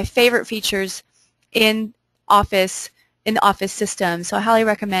are my favorite features in Office system. So I highly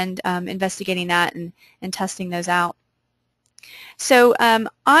recommend investigating that and testing those out. So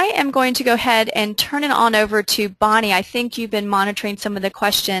I am going to go ahead and turn it on over to Bonnie. I think you've been monitoring some of the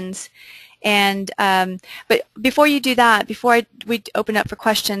questions, And but before you do that, before we open up for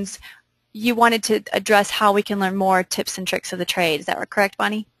questions, you wanted to address how we can learn more tips and tricks of the trade. Is that correct,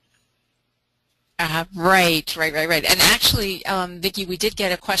 Bonnie? Right. And actually, Vicki, we did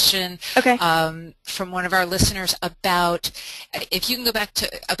get a question Okay. from one of our listeners about, if you can go back to,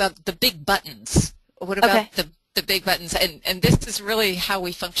 about the big buttons. What about the big buttons? And this is really how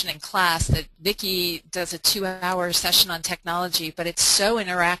we function in class, that Vicki does a 2-hour session on technology, but it's so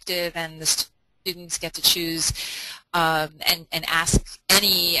interactive, and the students get to choose and ask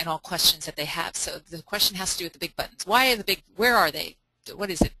any and all questions that they have. So the question has to do with the big buttons. Why are the big, where are they?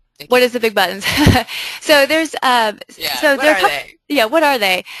 What is it? What is the big buttons? So there's so what are they? Yeah, what are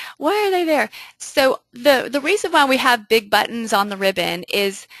they? Why are they there? So the reason why we have big buttons on the ribbon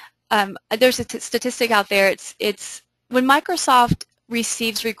is there's a statistic out there. It's when Microsoft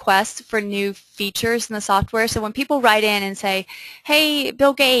receives requests for new features in the software. So when people write in and say, "Hey,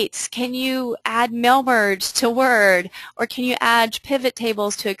 Bill Gates, can you add mail merge to Word, or can you add pivot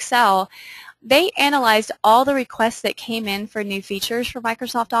tables to Excel?" They analyzed all the requests that came in for new features for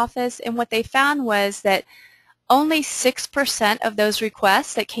Microsoft Office, and what they found was that only 6% of those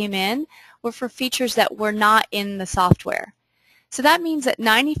requests that came in were for features that were not in the software. So that means that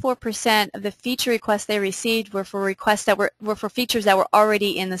 94% of the feature requests they received were for requests that were for features that were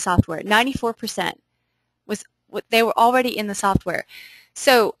already in the software. 94% they were already in the software.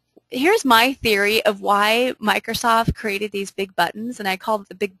 So here's my theory of why Microsoft created these big buttons, and I call it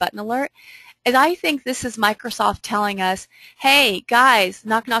the big button alert. And I think this is Microsoft telling us, hey, guys,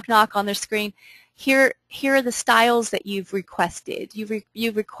 knock, knock, knock on their screen. Here are the styles that you've requested.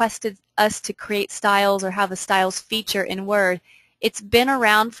 You've requested us to create styles or have a styles feature in Word. It's been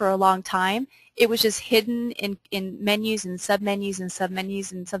around for a long time. It was just hidden in menus and submenus and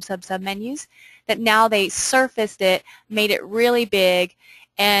submenus and sub-sub-submenus, that now they surfaced it, made it really big.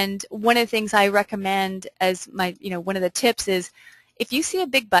 And one of the things I recommend as my, one of the tips is, if you see a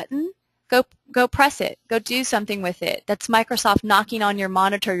big button, go press it. Go do something with it. That's Microsoft knocking on your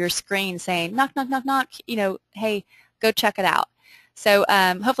monitor, your screen, saying, knock, knock, knock, knock, hey, go check it out. So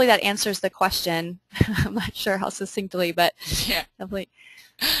hopefully that answers the question. I'm not sure how succinctly, but yeah. Hopefully.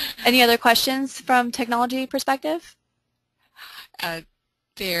 Any other questions from technology perspective?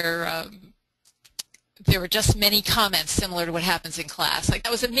 There were just many comments similar to what happens in class. Like,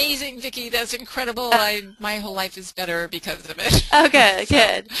 that was amazing, Vicki. That's incredible. My whole life is better because of it. Okay,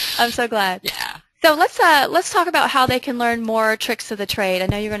 good. I'm so glad. Yeah. So let's talk about how they can learn more tricks of the trade. I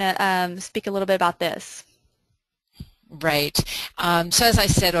know you're going to speak a little bit about this. Right. So as I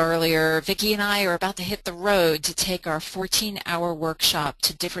said earlier, Vicki and I are about to hit the road to take our 14-hour workshop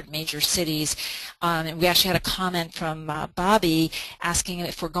to different major cities. And we actually had a comment from Bobby asking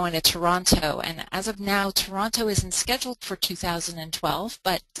if we're going to Toronto. And as of now, Toronto isn't scheduled for 2012,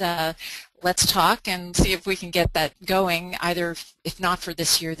 but let's talk and see if we can get that going, either if not for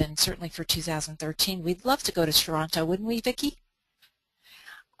this year, then certainly for 2013. We'd love to go to Toronto, wouldn't we, Vicki?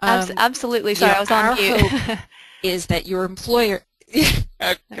 Absolutely. Sorry, I was on mute. Is that your employer,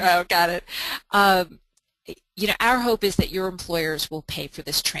 got it. Our hope is that your employers will pay for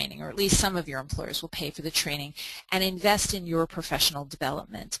this training, or at least some of your employers will pay for the training and invest in your professional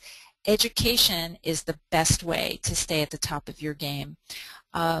development. Education is the best way to stay at the top of your game.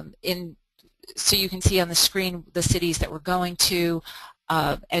 So you can see on the screen the cities that we're going to,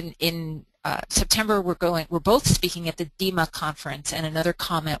 and in September we're both speaking at the DEMA conference, and another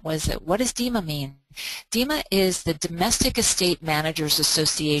comment was that, what does DEMA mean? DEMA is the Domestic Estate Managers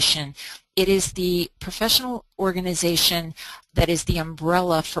Association. It is the professional organization that is the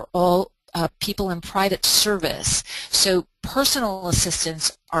umbrella for all people in private service. So personal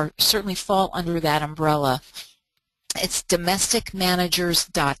assistants certainly fall under that umbrella. It's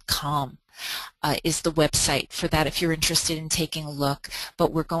domesticmanagers.com. Is the website for that if you're interested in taking a look.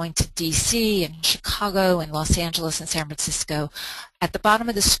 But we're going to D.C. and Chicago and Los Angeles and San Francisco. At the bottom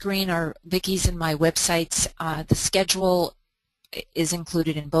of the screen are Vicki's and my websites. The schedule is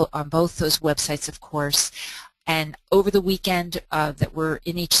included on both those websites, of course. And over the weekend that we're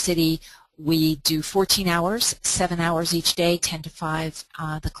in each city, we do 14 hours, 7 hours each day, 10 to 5.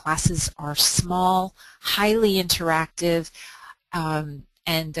 The classes are small, highly interactive, and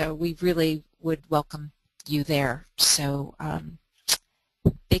we really would welcome you there. So,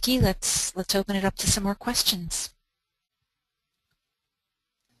 Vicki, let's open it up to some more questions.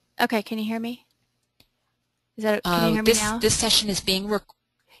 Okay, can you hear me? Can you hear me now? This session is being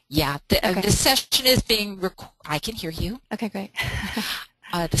this session is being I can hear you. Okay, great.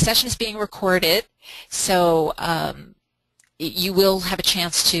 The session is being recorded, so you will have a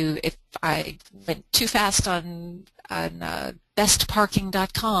chance to, if I went too fast on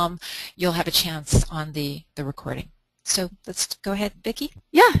bestparking.com, you'll have a chance on the recording. So let's go ahead, Vickie.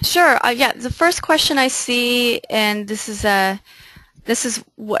 Yeah, sure. Yeah, the first question I see, and this is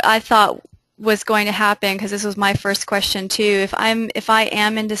what I thought was going to happen because this was my first question too. If I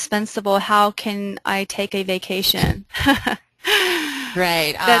am indispensable, how can I take a vacation?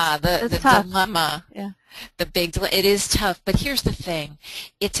 Right. That's The tough. dilemma. Yeah. The big, it is tough, but here's the thing.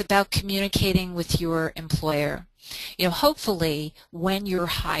 It's about communicating with your employer. You know, hopefully when you're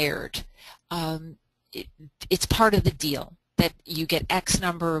hired, it's part of the deal that you get X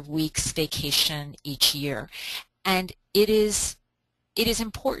number of weeks vacation each year. And it is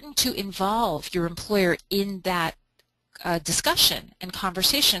important to involve your employer in that discussion and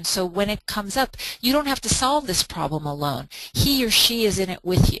conversation. So when it comes up, you don't have to solve this problem alone. He or she is in it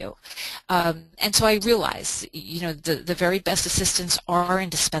with you. And so I realize, you know, the very best assistants are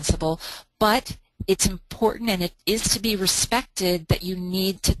indispensable, but it's important and it is to be respected that you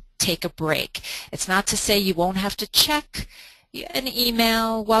need to take a break. It's not to say you won't have to check an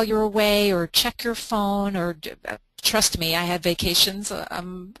email while you're away or check your phone or trust me, I had vacations.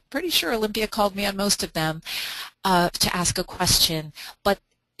 I'm pretty sure Olympia called me on most of them to ask a question. But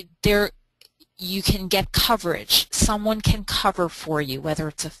there, you can get coverage. Someone can cover for you, whether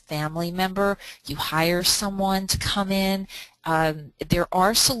it's a family member, you hire someone to come in. There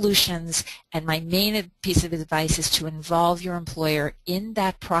are solutions, and my main piece of advice is to involve your employer in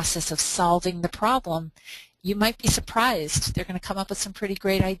that process of solving the problem. You might be surprised. They're going to come up with some pretty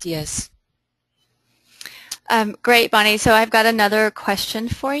great ideas. Great, Bonnie. So I've got another question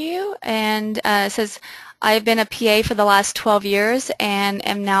for you, and it says, I've been a PA for the last 12 years and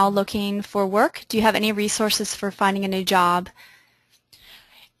am now looking for work. Do you have any resources for finding a new job?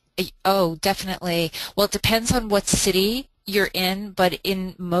 Oh, definitely. Well, it depends on what city you're in, but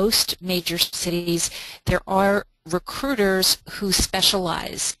in most major cities, there are recruiters who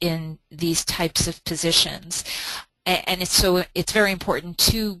specialize in these types of positions. And it's very important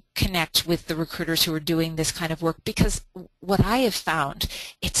to connect with the recruiters who are doing this kind of work, because what I have found,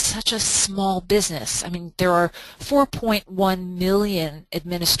 it's such a small business. I mean, there are 4.1 million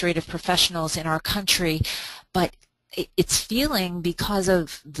administrative professionals in our country, but it's feeling, because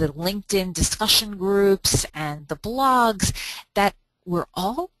of the LinkedIn discussion groups and the blogs, that we're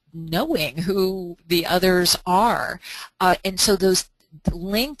all knowing who the others are. And so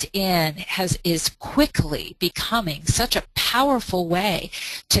LinkedIn is quickly becoming such a powerful way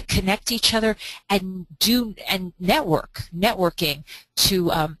to connect each other and networking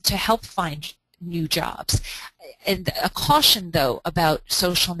to help find new jobs. And a caution though about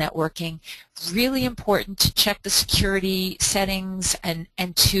social networking, really important to check the security settings and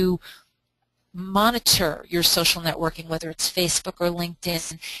to monitor your social networking, whether it's Facebook or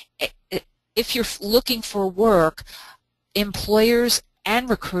LinkedIn. If you're looking for work, employers and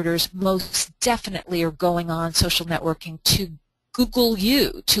recruiters most definitely are going on social networking to Google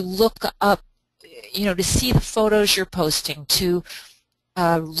you, to look up, you know, to see the photos you're posting, to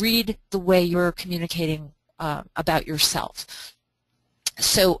read the way you're communicating about yourself.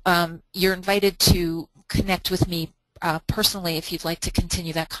 So you're invited to connect with me personally if you'd like to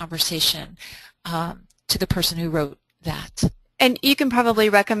continue that conversation to the person who wrote that. And you can probably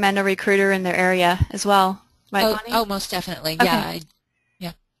recommend a recruiter in their area as well. Right, Bonnie? Oh, most definitely. Okay. Yeah.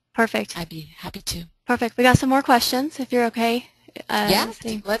 Yeah. Perfect. I'd be happy to. Perfect. We got some more questions, if you're okay. Yeah,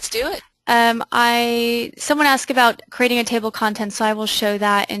 let's do it. Someone asked about creating a table of contents, so I will show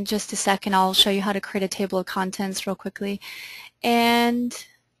that in just a second. I'll show you how to create a table of contents real quickly. And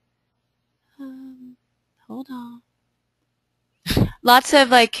hold on. Lots of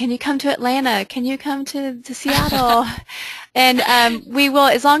like, can you come to Atlanta? Can you come to Seattle? And we will,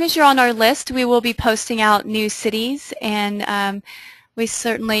 as long as you're on our list, we will be posting out new cities, and we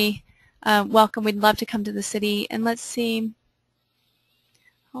certainly welcome. We'd love to come to the city. And let's see.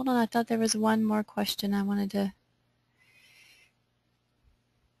 Hold on, I thought there was one more question I wanted to.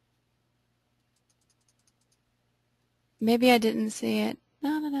 Maybe I didn't see it.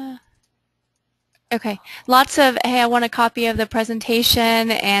 No. Okay. Lots of, hey, I want a copy of the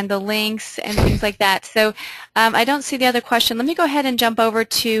presentation and the links and things like that. So I don't see the other question. Let me go ahead and jump over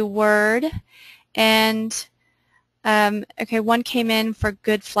to Word. And, okay, one came in for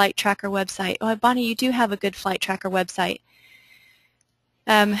Good Flight Tracker website. Oh, Bonnie, you do have a Good Flight Tracker website.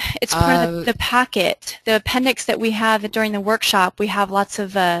 It's part of the packet, the appendix that we have during the workshop. We have lots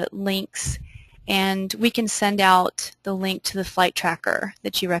of links, and we can send out the link to the flight tracker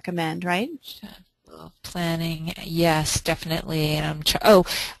that you recommend, right? Planning, yes, definitely. And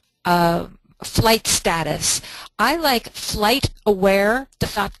flight status. I like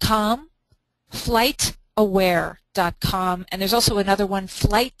flightaware.com, flightaware.com, and there's also another one,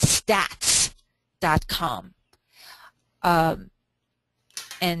 flightstats.com.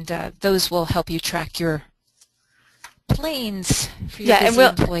 Those will help you track your planes for your busy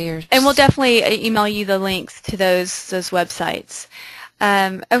employers. And we'll definitely email you the links to those websites.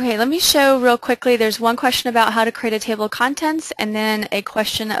 Okay, let me show real quickly. There's one question about how to create a table of contents, and then a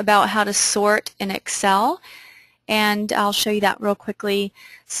question about how to sort in Excel. And I'll show you that real quickly.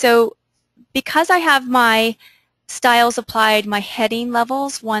 So because I have my styles applied, my heading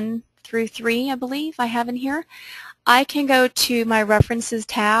levels 1 through 3, I believe I have in here, I can go to my References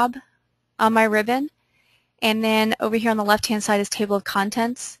tab on my ribbon, and then over here on the left-hand side is Table of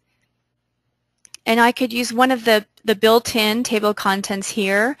Contents. And I could use one of the built-in table of contents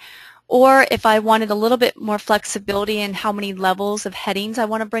here, or if I wanted a little bit more flexibility in how many levels of headings I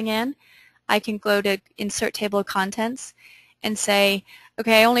want to bring in, I can go to Insert Table of Contents and say,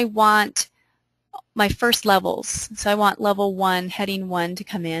 okay, I only want my first levels. So I want level 1, heading 1 to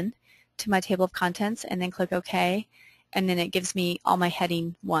come in to my table of contents, and then click OK, and then it gives me all my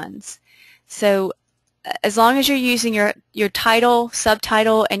heading 1s. So as long as you're using your title,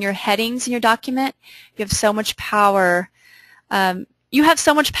 subtitle, and your headings in your document, you have so much power. You have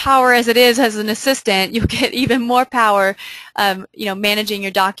so much power as it is as an assistant. You'll get even more power, managing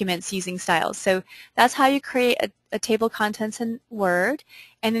your documents using styles. So that's how you create a table of contents in Word.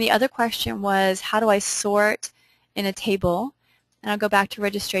 And then the other question was, how do I sort in a table? And I'll go back to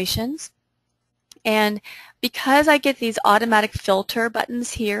registrations. And because I get these automatic filter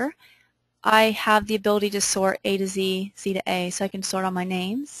buttons here, I have the ability to sort A to Z, Z to A. So I can sort all my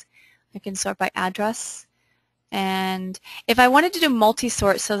names. I can sort by address. And if I wanted to do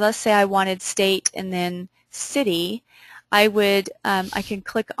multi-sort, so let's say I wanted state and then city, I can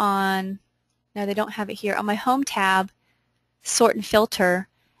click on, no, they don't have it here, on my Home tab, Sort and Filter,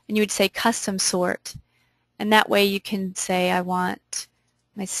 and you would say Custom Sort. And that way you can say I want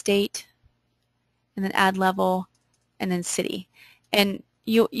my state, and then add level, and then city. And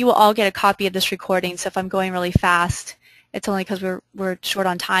you will all get a copy of this recording, so if I'm going really fast, it's only because we're short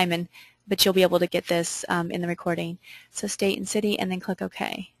on time, but you'll be able to get this in the recording. So state and city, and then click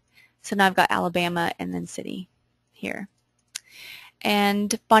OK. So now I've got Alabama and then city here.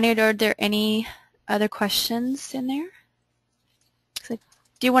 And Bonnie, are there any other questions in there?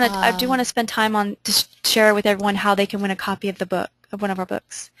 Do you want to spend time on to share with everyone how they can win a copy of the book, of one of our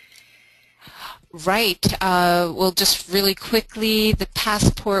books? Right. Well, just really quickly, the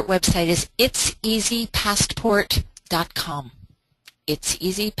Passport website is itseasypassport.com.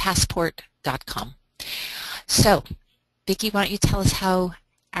 itseasypassport.com. So, Vickie, why don't you tell us how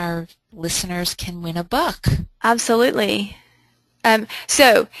our listeners can win a book? Absolutely.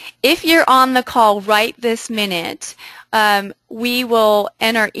 So, if you're on the call right this minute, we will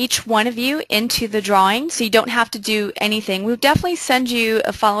enter each one of you into the drawing, so you don't have to do anything. We'll definitely send you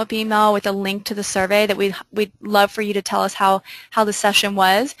a follow-up email with a link to the survey that we'd love for you to tell us how the session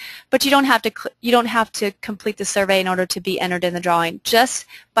was, but you don't have to complete the survey in order to be entered in the drawing. Just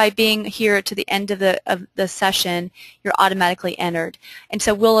by being here to the end of the session, you're automatically entered. And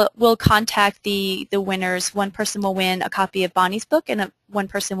so we'll contact the winners. One person will win a copy of Bonnie's book, and one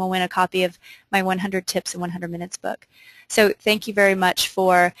person will win a copy of my 100 Tips in 100 Minutes book. So thank you very much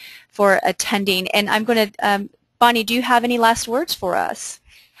for attending. And I'm going to, Bonnie, do you have any last words for us?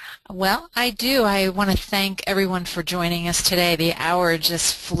 Well, I do. I want to thank everyone for joining us today. The hour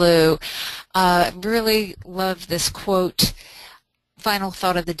just flew. Really love this quote. Final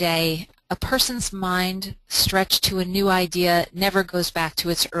thought of the day: a person's mind stretched to a new idea never goes back to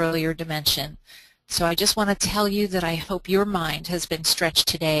its earlier dimension. So I just want to tell you that I hope your mind has been stretched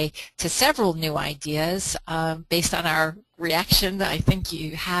today to several new ideas based on our reaction. I think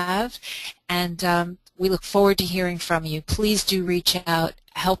you have. And we look forward to hearing from you. Please do reach out.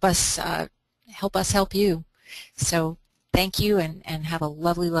 Help us help you. So thank you, and have a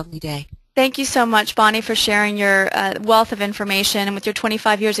lovely, lovely day. Thank you so much, Bonnie, for sharing your wealth of information. And with your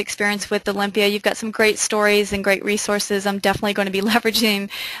 25 years experience with Olympia, you've got some great stories and great resources. I'm definitely going to be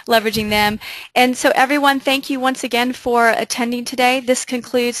leveraging them. And so everyone, thank you once again for attending today. This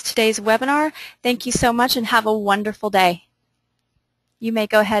concludes today's webinar. Thank you so much, and have a wonderful day. You may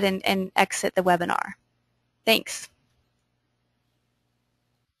go ahead and exit the webinar. Thanks.